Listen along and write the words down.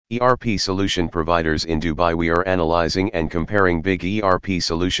ERP solution providers in Dubai. We are analyzing and comparing big ERP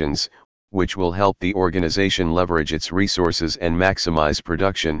solutions, which will help the organization leverage its resources and maximize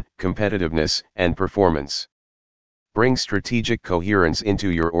production, competitiveness, and performance. Bring strategic coherence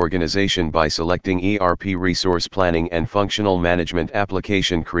into your organization by selecting ERP resource planning and functional management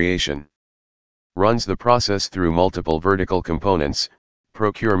application creation. Runs the process through multiple vertical components: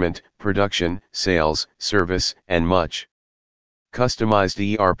 procurement, production, sales, service, and much.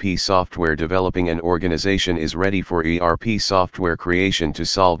 Customized ERP software. Developing an organization is ready for ERP software creation to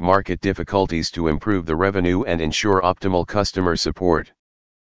solve market difficulties, to improve the revenue and ensure optimal customer support.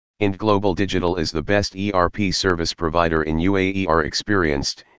 Ind Global Digital is the best ERP service provider in UAE. Our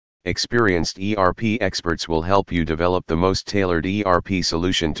experienced ERP experts will help you develop the most tailored ERP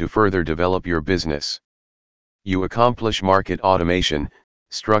solution to further develop your business. You accomplish market automation,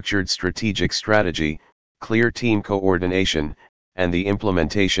 structured strategic strategy, clear team coordination, and the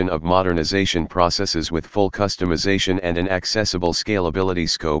implementation of modernization processes with full customization and an accessible scalability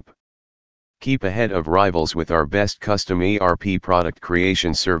scope. Keep ahead of rivals with our best custom ERP product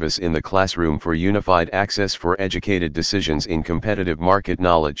creation service in the classroom for unified access for educated decisions in competitive market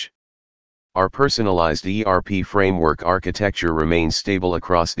knowledge. Our personalized ERP framework architecture remains stable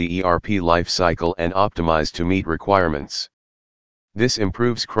across the ERP lifecycle and optimized to meet requirements. This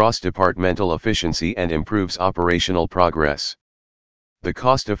improves cross-departmental efficiency and improves operational progress. The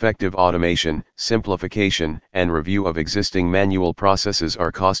cost-effective automation, simplification, and review of existing manual processes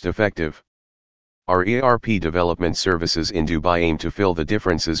are cost-effective. Our ERP development services in Dubai aim to fill the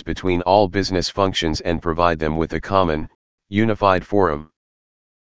differences between all business functions and provide them with a common, unified forum.